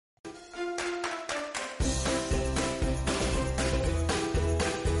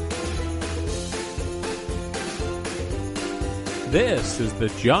This is the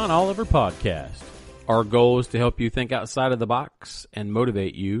John Oliver Podcast. Our goal is to help you think outside of the box and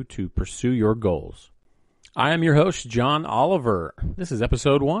motivate you to pursue your goals. I am your host, John Oliver. This is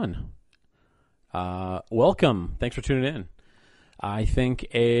episode 1. Welcome. Thanks for tuning in. I think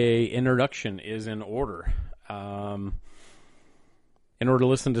a introduction is in order. In order to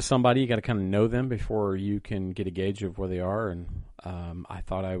listen to somebody, you got to kind of know them before you can get a gauge of where they are. And I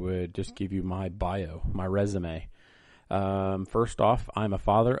thought I would just give you my bio, my resume. First off, I'm a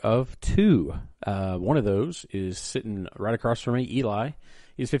father of 2. One of those is sitting right across from me, Eli.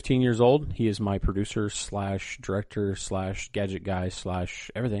 He's 15 years old. He is my producer slash director slash gadget guy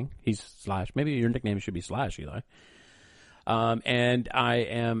slash everything. He's slash. Maybe your nickname should be slash, Eli. And I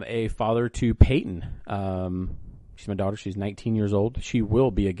am a father to Peyton. She's my daughter. She's 19 years old. She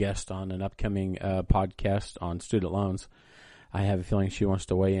will be a guest on an upcoming podcast on student loans. I have a feeling she wants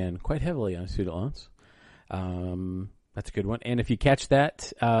to weigh in quite heavily on student loans. That's a good one. And if you catch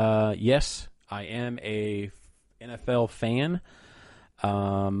that, yes, I am a NFL fan.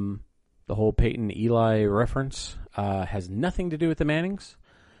 The whole Peyton-Eli reference has nothing to do with the Mannings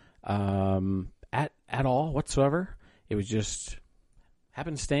at all whatsoever. It was just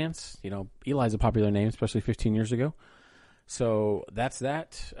happenstance. You know, Eli's a popular name, especially 15 years ago. So that's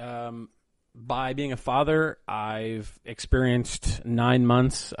that. By being a father, I've experienced 9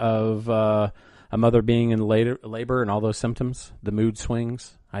 months of a mother being in labor and all those symptoms, the mood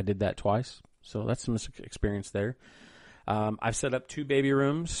swings. I did that twice. So that's some experience there. I've set up 2 baby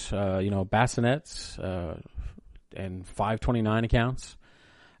rooms, bassinets, and 529 accounts.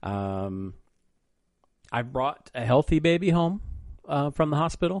 I brought a healthy baby home from the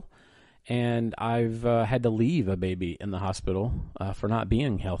hospital, and I've had to leave a baby in the hospital for not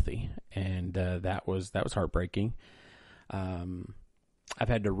being healthy, and that was heartbreaking. I've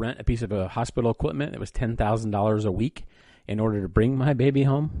had to rent a piece of hospital equipment that was $10,000 a week in order to bring my baby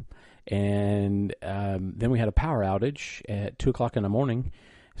home. And then we had a power outage at 2 o'clock in the morning.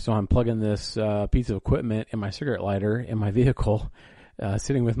 So I'm plugging this piece of equipment in my cigarette lighter in my vehicle,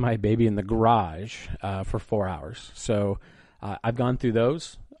 sitting with my baby in the garage for 4 hours. So I've gone through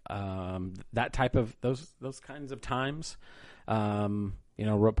those, that type of, those kinds of times.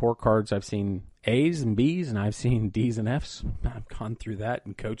 Report cards, I've seen A's and B's, and I've seen D's and F's. I've gone through that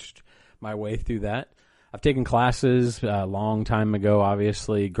and coached my way through that. I've taken classes a long time ago,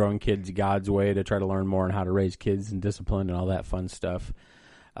 obviously, Growing Kids God's Way, to try to learn more on how to raise kids and discipline and all that fun stuff.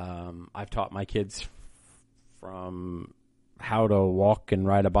 I've taught my kids from how to walk and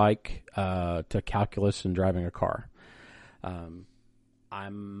ride a bike to calculus and driving a car.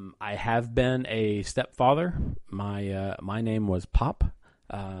 I have been a stepfather. My name was Pop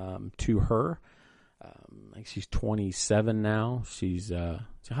to her. I think she's 27 now. So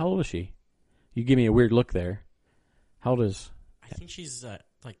how old is she? You give me a weird look there. How old is? I think she's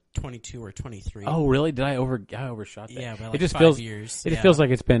like 22 or 23. Oh, really? Did I overshot that? Yeah, by like it just 5 feels, years. It just feels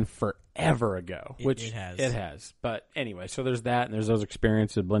like it's been forever ago, which it has. It has. But anyway, so there's that, and there's those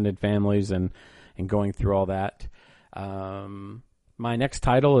experiences, blended families, and going through all that. My next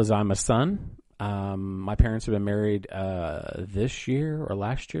title is I'm a son. My parents have been married this year or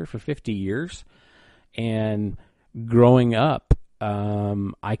last year for 50 years. And growing up,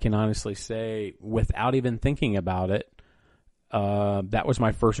 I can honestly say, without even thinking about it, that was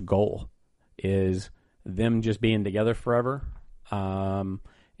my first goal, is them just being together forever. And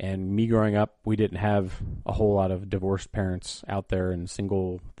me growing up, we didn't have a whole lot of divorced parents out there and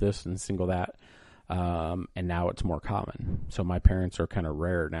single this and single that. And now it's more common. So my parents are kind of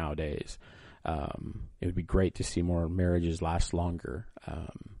rare nowadays. It would be great to see more marriages last longer.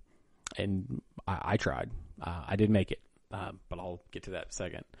 And I tried. I did make it, but I'll get to that in a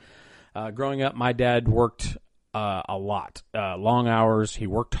second. Growing up, my dad worked a lot, long hours. He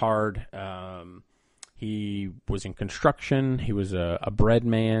worked hard. He was in construction. He was a bread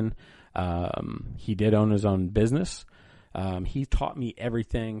man. He did own his own business. He taught me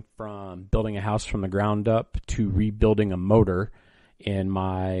everything from building a house from the ground up to rebuilding a motor in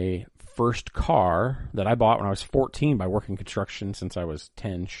my first car that I bought when I was 14 by working construction since I was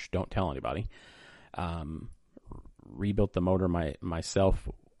 10. Don't tell anybody. Rebuilt the motor myself,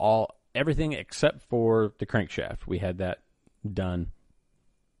 everything except for the crankshaft. We had that done,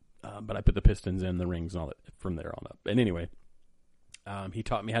 but I put the pistons in, the rings, and all that from there on up. And anyway, he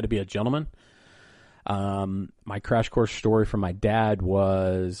taught me how to be a gentleman. My crash course story from my dad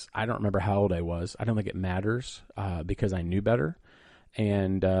was, I don't remember how old I was. I don't think it matters because I knew better.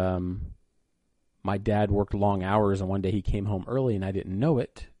 And my dad worked long hours, and one day he came home early, and I didn't know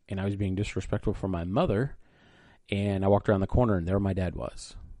it, and I was being disrespectful for my mother. And I walked around the corner, and there my dad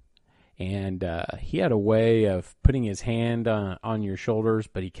was. And he had a way of putting his hand on your shoulders,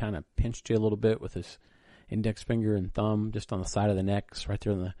 but he kind of pinched you a little bit with his index finger and thumb just on the side of the neck, right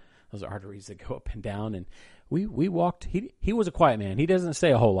there in those arteries that go up and down. And we walked. He was a quiet man. He doesn't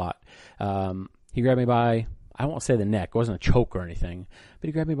say a whole lot. He grabbed me by, I won't say the neck. It wasn't a choke or anything, but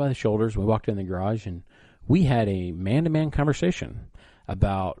he grabbed me by the shoulders. We walked in the garage, and we had a man-to-man conversation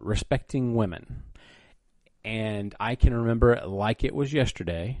about respecting women. And I can remember it like it was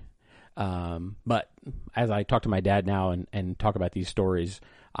yesterday. But as I talk to my dad now and talk about these stories,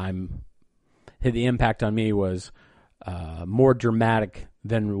 the impact on me was more dramatic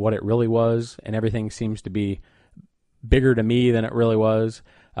than what it really was, and everything seems to be bigger to me than it really was.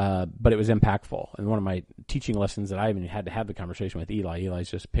 But it was impactful. And one of my teaching lessons that I even had to have the conversation with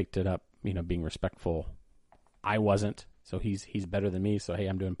Eli's just picked it up, being respectful. I wasn't, so he's better than me. So, hey,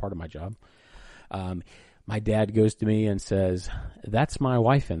 I'm doing part of my job. My dad goes to me and says, "That's my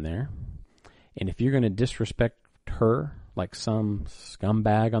wife in there. And if you're going to disrespect her like some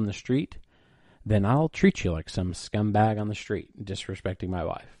scumbag on the street, then I'll treat you like some scumbag on the street, disrespecting my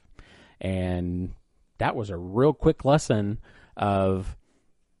wife." And that was a real quick lesson of,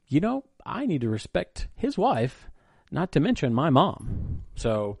 I need to respect his wife, not to mention my mom.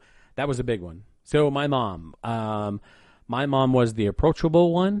 So that was a big one. So my mom was the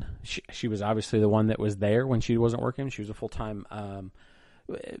approachable one. She was obviously the one that was there when she wasn't working. She was a full-time,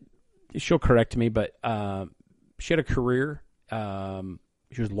 she'll correct me, but she had a career.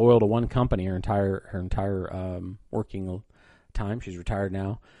 She was loyal to one company her entire working time. She's retired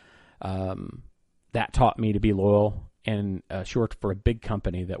now. That taught me to be loyal. And she worked for a big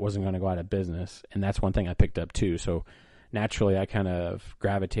company that wasn't going to go out of business. And that's one thing I picked up too. So naturally, I kind of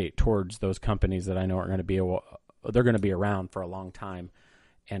gravitate towards those companies that I know are going to be they're going to be around for a long time.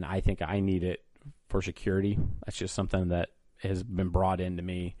 And I think I need it for security. That's just something that has been brought into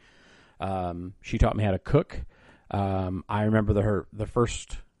me. She taught me how to cook. I remember the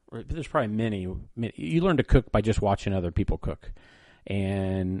first, there's probably many, you learn to cook by just watching other people cook.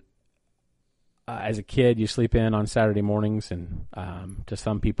 And as a kid, you sleep in on Saturday mornings, and to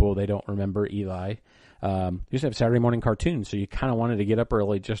some people, they don't remember Eli. You used to have Saturday morning cartoons, so you kind of wanted to get up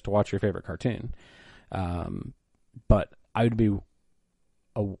early just to watch your favorite cartoon. But I would be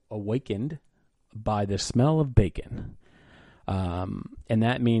awakened by the smell of bacon. And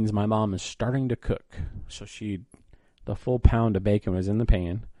that means my mom is starting to cook. So the full pound of bacon was in the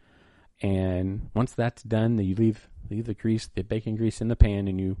pan. And once that's done, you leave the bacon grease in the pan,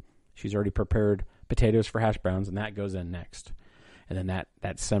 and she's already prepared potatoes for hash browns, and that goes in next. And then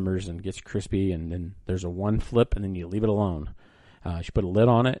that simmers and gets crispy, and then there's a one flip, and then you leave it alone. She put a lid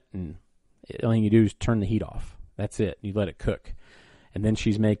on it, and the only thing you do is turn the heat off. That's it. You let it cook. And then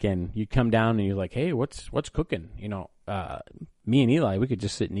you come down and you're like, "Hey, what's cooking?" Me and Eli, we could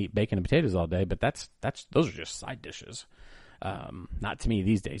just sit and eat bacon and potatoes all day, but those are just side dishes. Not to me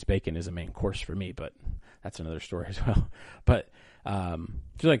these days. Bacon is a main course for me, but that's another story as well. But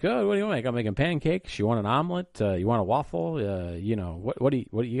she's like, "Oh, what do you want to make?" I'm making pancakes. You want an omelet? You want a waffle? What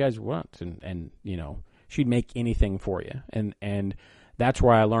do you guys want? And she'd make anything for you. And that's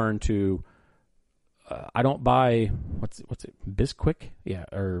where I learned to. I don't buy what's it, Bisquick? Yeah,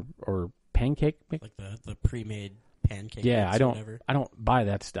 or pancake mix? Like the pre-made pancake. Yeah, mix I don't buy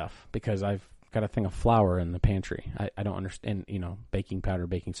that stuff because I've got a thing of flour in the pantry. I don't understand, baking powder,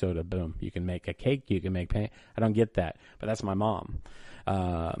 baking soda, boom. You can make a cake, you can make I don't get that, but that's my mom.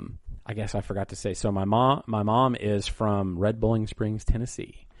 I guess I forgot to say, so my mom is from Red Bowling Springs,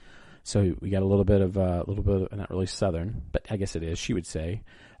 Tennessee. So we got a little bit of not really southern, but I guess it is, she would say,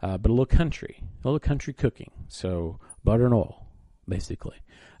 but a little country cooking. So butter and oil, basically.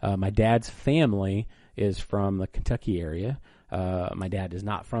 My dad's family is from the Kentucky area. My dad is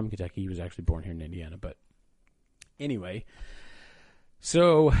not from Kentucky. He was actually born here in Indiana. But anyway,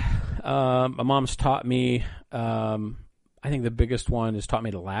 so my mom's taught me, I think the biggest one is taught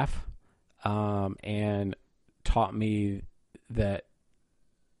me to laugh, and taught me that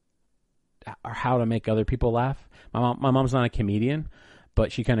or how to make other people laugh. My mom's not a comedian,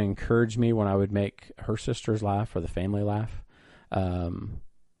 but she kind of encouraged me when I would make her sisters laugh or the family laugh.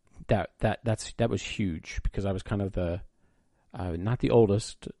 That was huge because I was kind of not the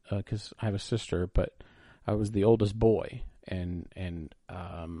oldest, because I have a sister, but I was the oldest boy, and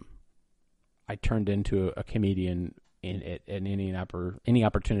I turned into a comedian in any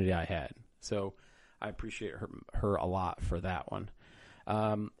opportunity I had. So I appreciate her a lot for that one.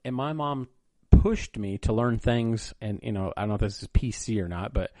 And my mom pushed me to learn things, and I don't know if this is PC or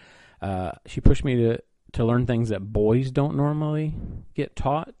not, but she pushed me to learn things that boys don't normally get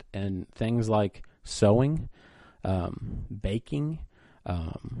taught, and things like sewing, baking,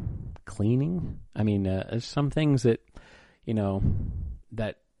 cleaning. I mean, there's some things that,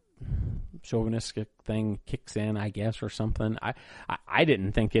 that chauvinistic thing kicks in, I guess, or something. I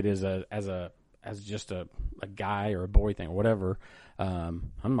didn't think it as just a guy or a boy thing or whatever. My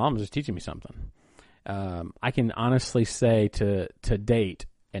mom was just teaching me something. I can honestly say to date,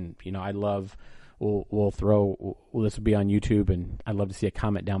 and I love. We'll throw. This will be on YouTube, and I'd love to see a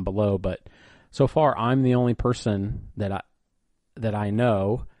comment down below. But so far, I'm the only person that I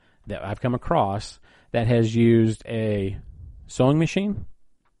know that I've come across that has used a sewing machine,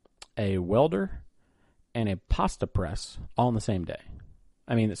 a welder, and a pasta press all in the same day.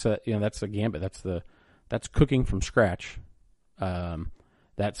 I mean, so that's the gambit. That's cooking from scratch.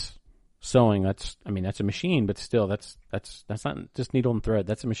 That's sewing. That's a machine, but still, that's not just needle and thread.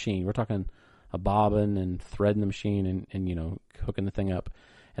 That's a machine. We're talking a bobbin and threading the machine and hooking the thing up,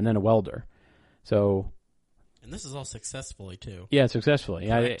 and then a welder. So. And this is all successfully too. Yeah, successfully.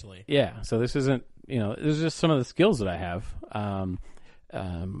 Correctly. Yeah. So this isn't. This is just some of the skills that I have.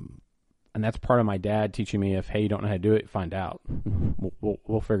 And that's part of my dad teaching me, if, hey, you don't know how to do it, find out.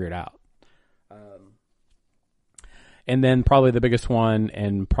 We'll figure it out. And then probably the biggest one,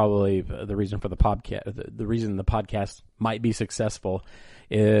 and probably the reason for the podcast, the reason the podcast might be successful,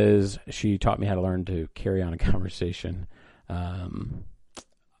 is she taught me how to learn to carry on a conversation.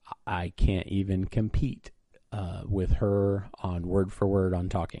 I can't even compete with her on word for word on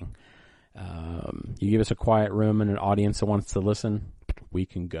talking. You give us a quiet room and an audience that wants to listen, we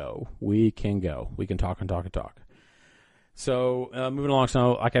can go. We can talk and talk and talk. So moving along.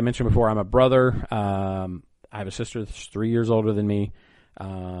 So like I mentioned before, I'm a brother. I have a sister that's 3 years older than me.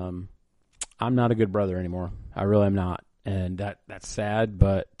 I'm not a good brother anymore. I really am not. And that's sad,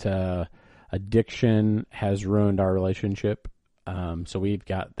 but addiction has ruined our relationship. So we've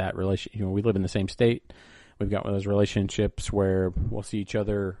got that relationship. We live in the same state. We've got one of those relationships where we'll see each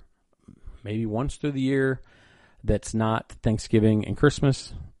other maybe once through the year. That's not Thanksgiving and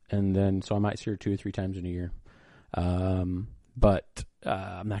Christmas. And then, so I might see her 2 or 3 times in a year. But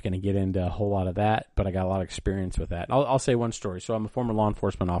I'm not going to get into a whole lot of that, but I got a lot of experience with that. I'll say one story. So I'm a former law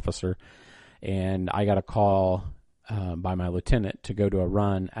enforcement officer, and I got a call by my lieutenant to go to a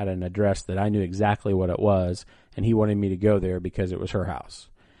run at an address that I knew exactly what it was, and he wanted me to go there because it was her house.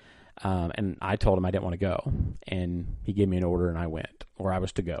 And I told him I didn't want to go, and he gave me an order, and I went, or I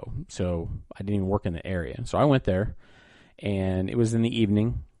was to go. So I didn't even work in the area. So I went there, and it was in the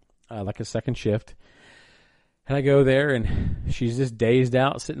evening, like a second shift. And I go there, and she's just dazed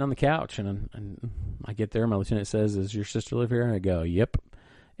out, sitting on the couch. And I get there, my lieutenant says, "Does your sister live here?" And I go, "Yep."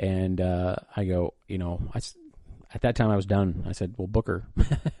 And I go, at that time I was done. I said, "Well, book her."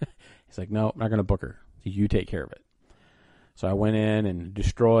 He's like, "No, I'm not going to book her. You take care of it." So I went in and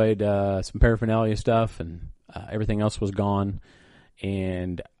destroyed some paraphernalia stuff, and everything else was gone.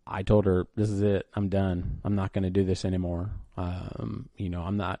 And I told her, "This is it. I'm done. I'm not going to do this anymore.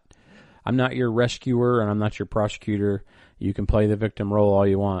 I'm not your rescuer, and I'm not your prosecutor. You can play the victim role all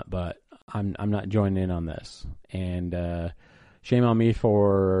you want, but I'm not joining in on this." And shame on me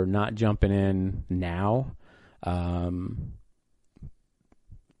for not jumping in now.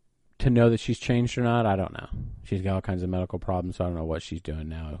 To know that she's changed or not, I don't know. She's got all kinds of medical problems, so I don't know what she's doing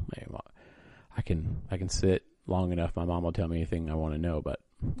now. Maybe I can sit long enough. My mom will tell me anything I want to know, but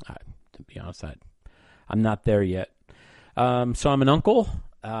to be honest, I'm not there yet. So I'm an uncle.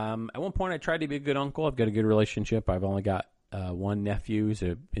 At one point, I tried to be a good uncle. I've got a good relationship. I've only got one nephew.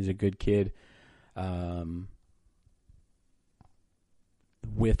 He's a good kid.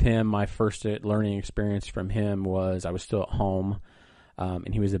 With him, my first learning experience from him was I was still at home,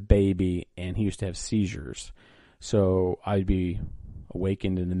 and he was a baby, and he used to have seizures. So I'd be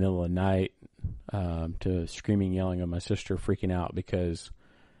awakened in the middle of the night to screaming, yelling at my sister, freaking out because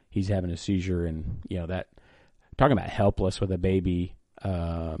he's having a seizure. And, that talking about helpless with a baby,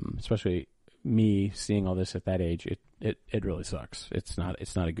 especially me seeing all this at that age, it really sucks. It's not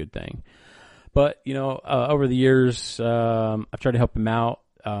a good thing. But, over the years, I've tried to help him out.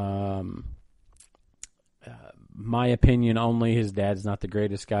 My opinion only, his dad's not the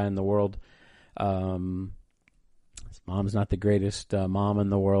greatest guy in the world. His mom's not the greatest mom in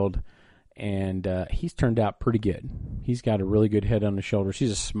the world. And he's turned out pretty good. He's got a really good head on his shoulders.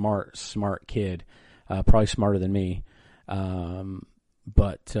 He's a smart kid, probably smarter than me.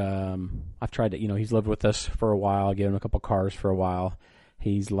 But I've tried to, he's lived with us for a while. I gave him a couple cars for a while.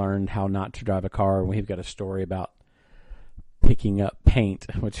 He's learned how not to drive a car. We've got a story about picking up paint,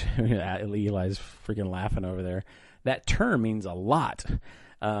 which Eli's freaking laughing over there. That term means a lot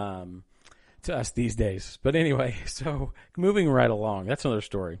to us these days. But anyway, so moving right along, that's another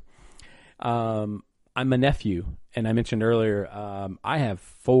story. I'm a nephew, and I mentioned earlier, I have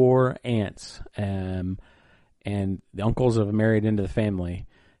 4 aunts, and the uncles have married into the family.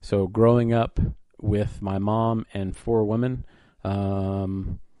 So growing up with my mom and 4 women,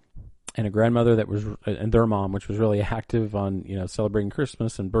 and a grandmother that was, and their mom, which was really active on, celebrating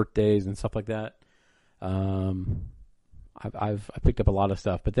Christmas and birthdays and stuff like that. I picked up a lot of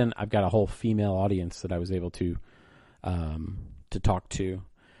stuff, but then I've got a whole female audience that I was able to talk to.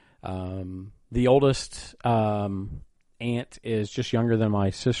 The oldest aunt is just younger than my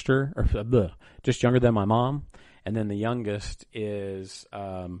sister, or just younger than my mom, and then the youngest is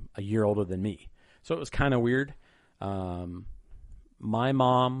a year older than me. So it was kind of weird. My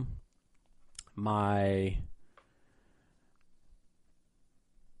mom,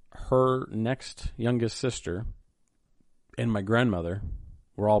 her next youngest sister, and my grandmother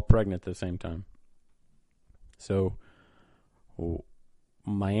were all pregnant at the same time. So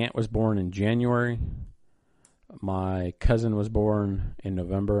my aunt was born in January, my cousin was born in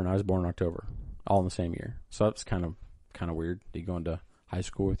November, and I was born in October, all in the same year. So that's kind of weird. You go into high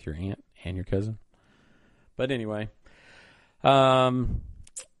school with your aunt and your cousin. But anyway, one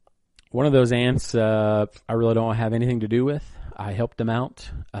of those aunts I really don't have anything to do with. I helped them out.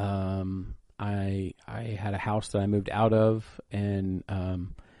 I had a house that I moved out of, and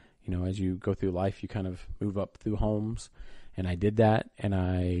as you go through life, you kind of move up through homes, and I did that. And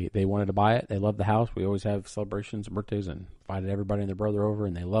they wanted to buy it. They loved the house. We always have celebrations and birthdays, and invited everybody and their brother over,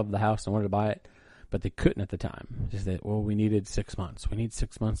 and they loved the house and wanted to buy it, but they couldn't at the time. Just that, we needed 6 months. We need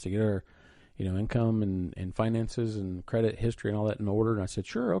 6 months to get our income and finances and credit history and all that in order. And I said,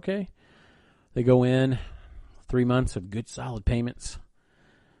 sure, okay. They go in, 3 months of good solid payments,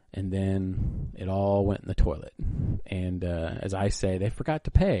 and then it all went in the toilet. And as I say, they forgot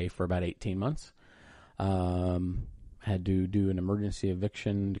to pay for about 18 months. Had to do an emergency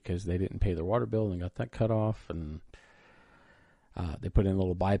eviction because they didn't pay their water bill and got that cut off. And they put in a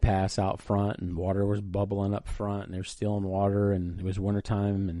little bypass out front, and water was bubbling up front, and they're stealing water, and it was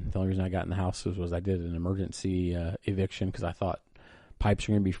wintertime. And the only reason I got in the house was I did an emergency eviction because I thought pipes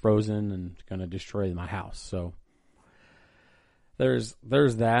are going to be frozen and going to destroy my house. So there's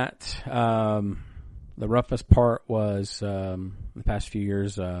that. The roughest part was the past few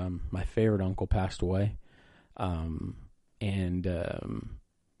years, my favorite uncle passed away. And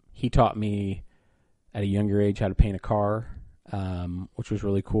he taught me at a younger age how to paint a car, which was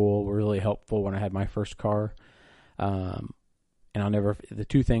really cool, really helpful when I had my first car. And I'll never, the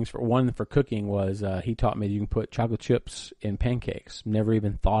two things, for cooking was he taught me you can put chocolate chips in pancakes. Never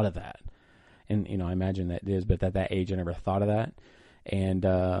even thought of that. And, I imagine that is, but at that age I never thought of that. And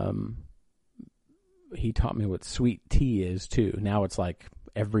he taught me what sweet tea is too. Now it's like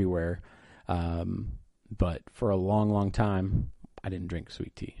everywhere. But for a long, long time, I didn't drink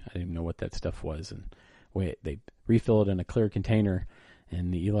sweet tea. I didn't even know what that stuff was. And they refill it in a clear container.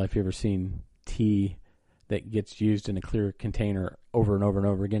 And Eli, if you've ever seen tea that gets used in a clear container over and over and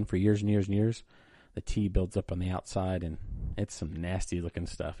over again for years and years and years, the tea builds up on the outside, and it's some nasty looking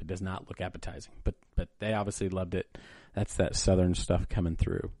stuff. It does not look appetizing, but they obviously loved it. That's that southern stuff coming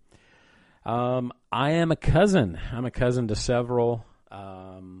through. I am a cousin. I'm a cousin to several.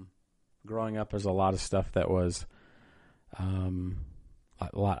 Growing up, there's a lot of stuff that was a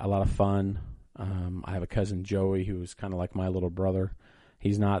lot of fun. I have a cousin, Joey, who was kind of like my little brother.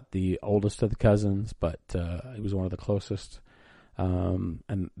 He's not the oldest of the cousins, but he was one of the closest,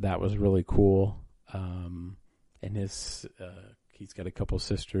 and that was really cool. And he's got a couple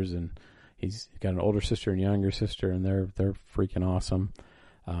sisters, and he's got an older sister and younger sister, and they're freaking awesome.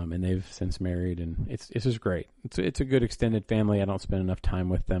 And they've since married, and it's just great. It's a good extended family. I don't spend enough time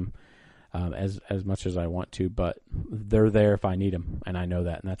with them as much as I want to, but they're there if I need them, and I know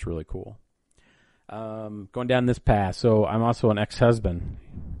that, and that's really cool. Going down this path, so I'm also an ex-husband.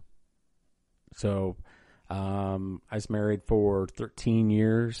 So I was married for 13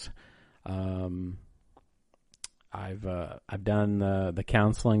 years. I've done the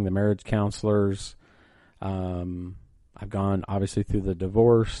counseling, the marriage counselors. I've gone obviously through the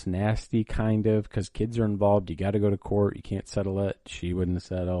divorce, nasty kind of, because kids are involved. You got to go to court. You can't settle it. She wouldn't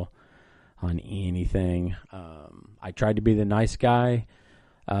settle on anything. I tried to be the nice guy,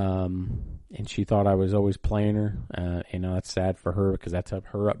 and she thought I was always playing her. That's sad for her because that's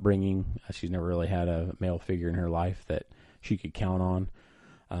her upbringing. She's never really had a male figure in her life that she could count on.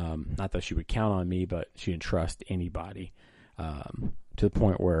 Not that she would count on me, but she didn't trust anybody. To the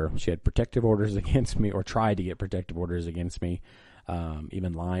point where she had protective orders against me, or tried to get protective orders against me,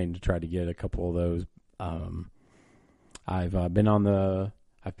 even lying to try to get a couple of those.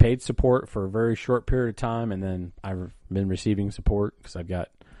 I've paid support for a very short period of time, and then I've been receiving support because I've got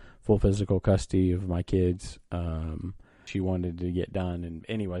full physical custody of my kids. She wanted to get done. And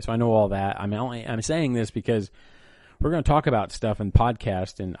anyway, so I know all that. I'm saying this because we're going to talk about stuff in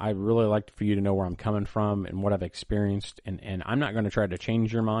podcast, and I really like for you to know where I'm coming from and what I've experienced. And I'm not going to try to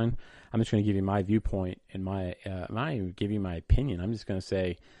change your mind. I'm just going to give you my viewpoint and I'm not even give you my opinion. I'm just going to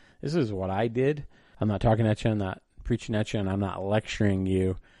say, this is what I did. I'm not talking at you. I'm not preaching at you, and I'm not lecturing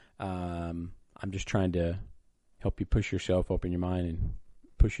you. I'm just trying to help you push yourself, open your mind, and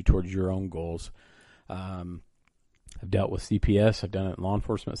push you towards your own goals. I've dealt with CPS. I've done it in law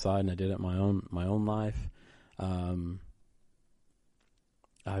enforcement side, and I did it in my own life.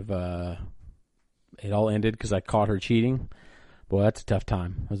 It all ended because I caught her cheating. Boy, that's a tough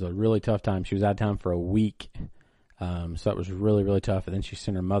time. It was a really tough time. She was out of town for a week. So that was really, really tough. And then she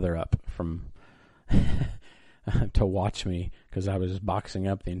sent her mother up from to watch me because I was boxing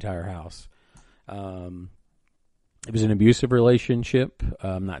up the entire house. It was an abusive relationship.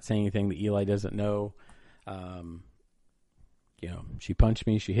 I'm not saying anything that Eli doesn't know. She punched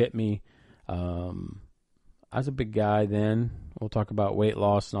me. She hit me. I was a big guy then. We'll talk about weight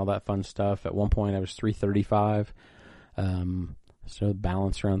loss and all that fun stuff. At one point, I was 335. So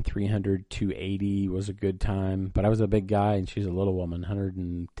balance around 300, 280 was a good time. But I was a big guy, and she's a little woman,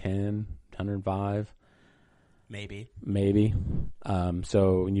 110, 105. Maybe.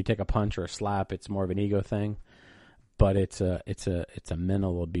 So when you take a punch or a slap, it's more of an ego thing. But it's a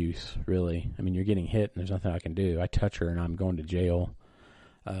mental abuse, really. I mean, you're getting hit, and there's nothing I can do. I touch her, and I'm going to jail.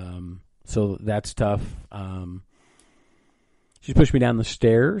 So that's tough. She pushed me down the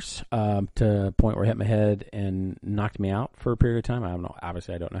stairs to a point where I hit my head and knocked me out for a period of time. I don't know.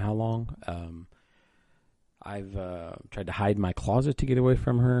 Obviously, I don't know how long. I've tried to hide in my closet to get away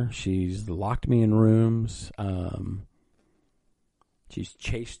from her. She's locked me in rooms. She's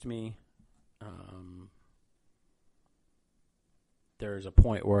chased me. There's a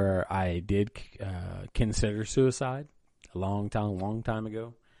point where I did consider suicide a long time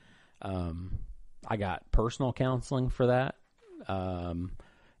ago. I got personal counseling for that. And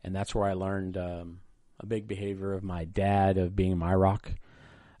that's where I learned a big behavior of my dad of being my rock.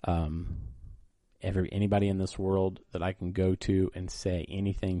 Anybody in this world that I can go to and say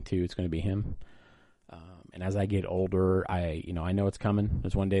anything to, it's going to be him. And as I get older, I know it's coming.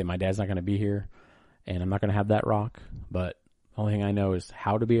 There's one day my dad's not going to be here, and I'm not going to have that rock. But the only thing I know is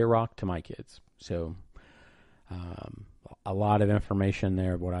how to be a rock to my kids. So a lot of information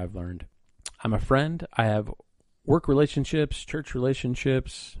there of what I've learned. I'm a friend. I have work relationships, church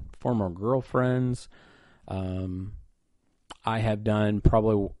relationships, former girlfriends. I have done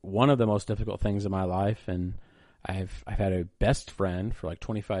probably one of the most difficult things in my life, and I've had a best friend for like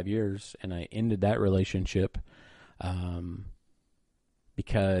 25 years, and I ended that relationship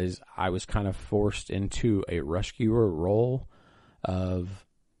because I was kind of forced into a rescuer role of,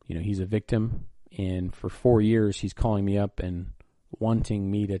 he's a victim, and for 4 years he's calling me up and wanting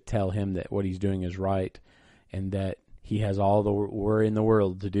me to tell him that what he's doing is right and that he has all the worry in the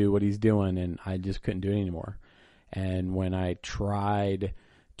world to do what he's doing, and I just couldn't do it anymore. And when I tried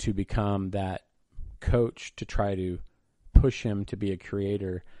to become that coach to try to push him to be a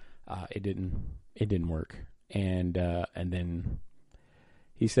creator, it didn't work. And then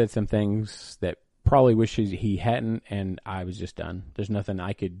he said some things that probably wishes he hadn't, and I was just done. There's nothing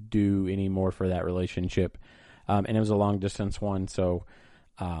I could do anymore for that relationship. And it was a long distance one, so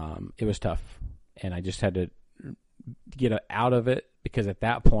it was tough. And I just had to get out of it, because at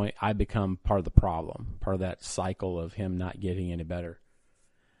that point I become part of the problem, part of that cycle of him not getting any better.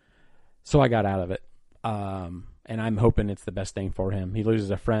 So I got out of it. And I'm hoping it's the best thing for him. He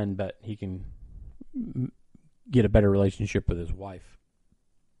loses a friend, but he can get a better relationship with his wife.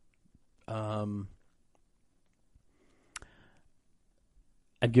 I've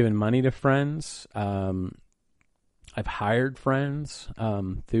given money to friends. I've hired friends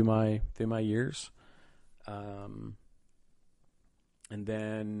through my years. And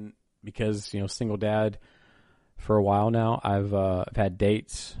then because, single dad for a while now, I've had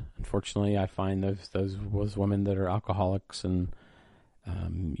dates. Unfortunately, I find those women that are alcoholics and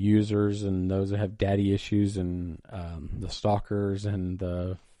users, and those that have daddy issues, and the stalkers and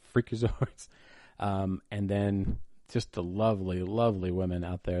the freakazoids, and then just the lovely, lovely women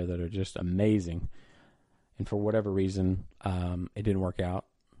out there that are just amazing. And for whatever reason, it didn't work out.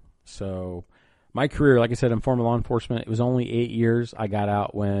 So my career, like I said, in former law enforcement, it was only 8 years. I got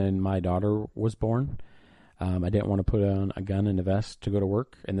out when my daughter was born. I didn't want to put on a gun and a vest to go to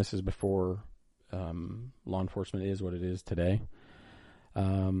work, and this is before law enforcement is what it is today.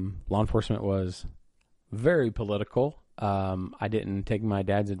 Law enforcement was very political. I didn't take my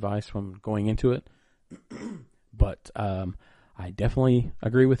dad's advice when going into it, but I I definitely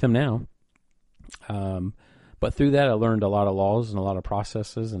agree with him now. But through that, I learned a lot of laws and a lot of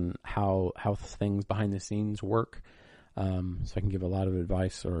processes and how things behind the scenes work. So I can give a lot of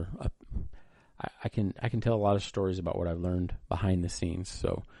advice, or I can tell a lot of stories about what I've learned behind the scenes.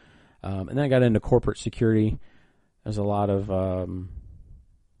 So, and then I got into corporate security. There's a lot of I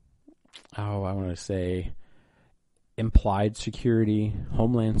want to say implied security,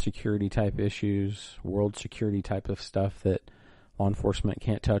 homeland security type issues, world security type of stuff that law enforcement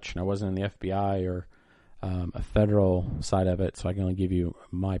can't touch. And I wasn't in the FBI or a federal side of it, so I can only give you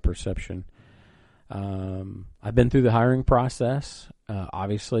my perception. I've been through the hiring process,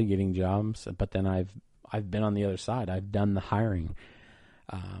 obviously getting jobs, but then I've been on the other side. I've done the hiring,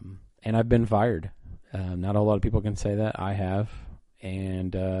 and I've been fired. Not a lot of people can say that. I have,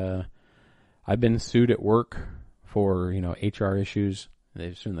 and I've been sued at work for HR issues.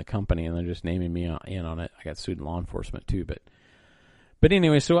 They've sued the company, and they're just naming me in on it. I got sued in law enforcement too, But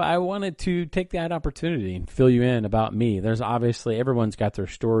anyway, so I wanted to take that opportunity and fill you in about me. There's obviously, everyone's got their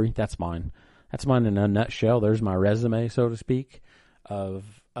story. That's mine. That's mine in a nutshell. There's my resume, so to speak, of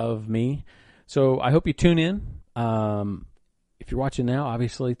me. So I hope you tune in. If you're watching now,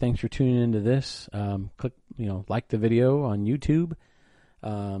 obviously, thanks for tuning into this. Click, like the video on YouTube.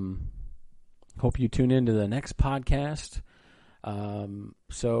 Hope you tune into the next podcast.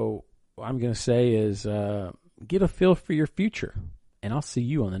 So what I'm going to say is get a feel for your future. And I'll see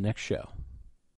you on the next show.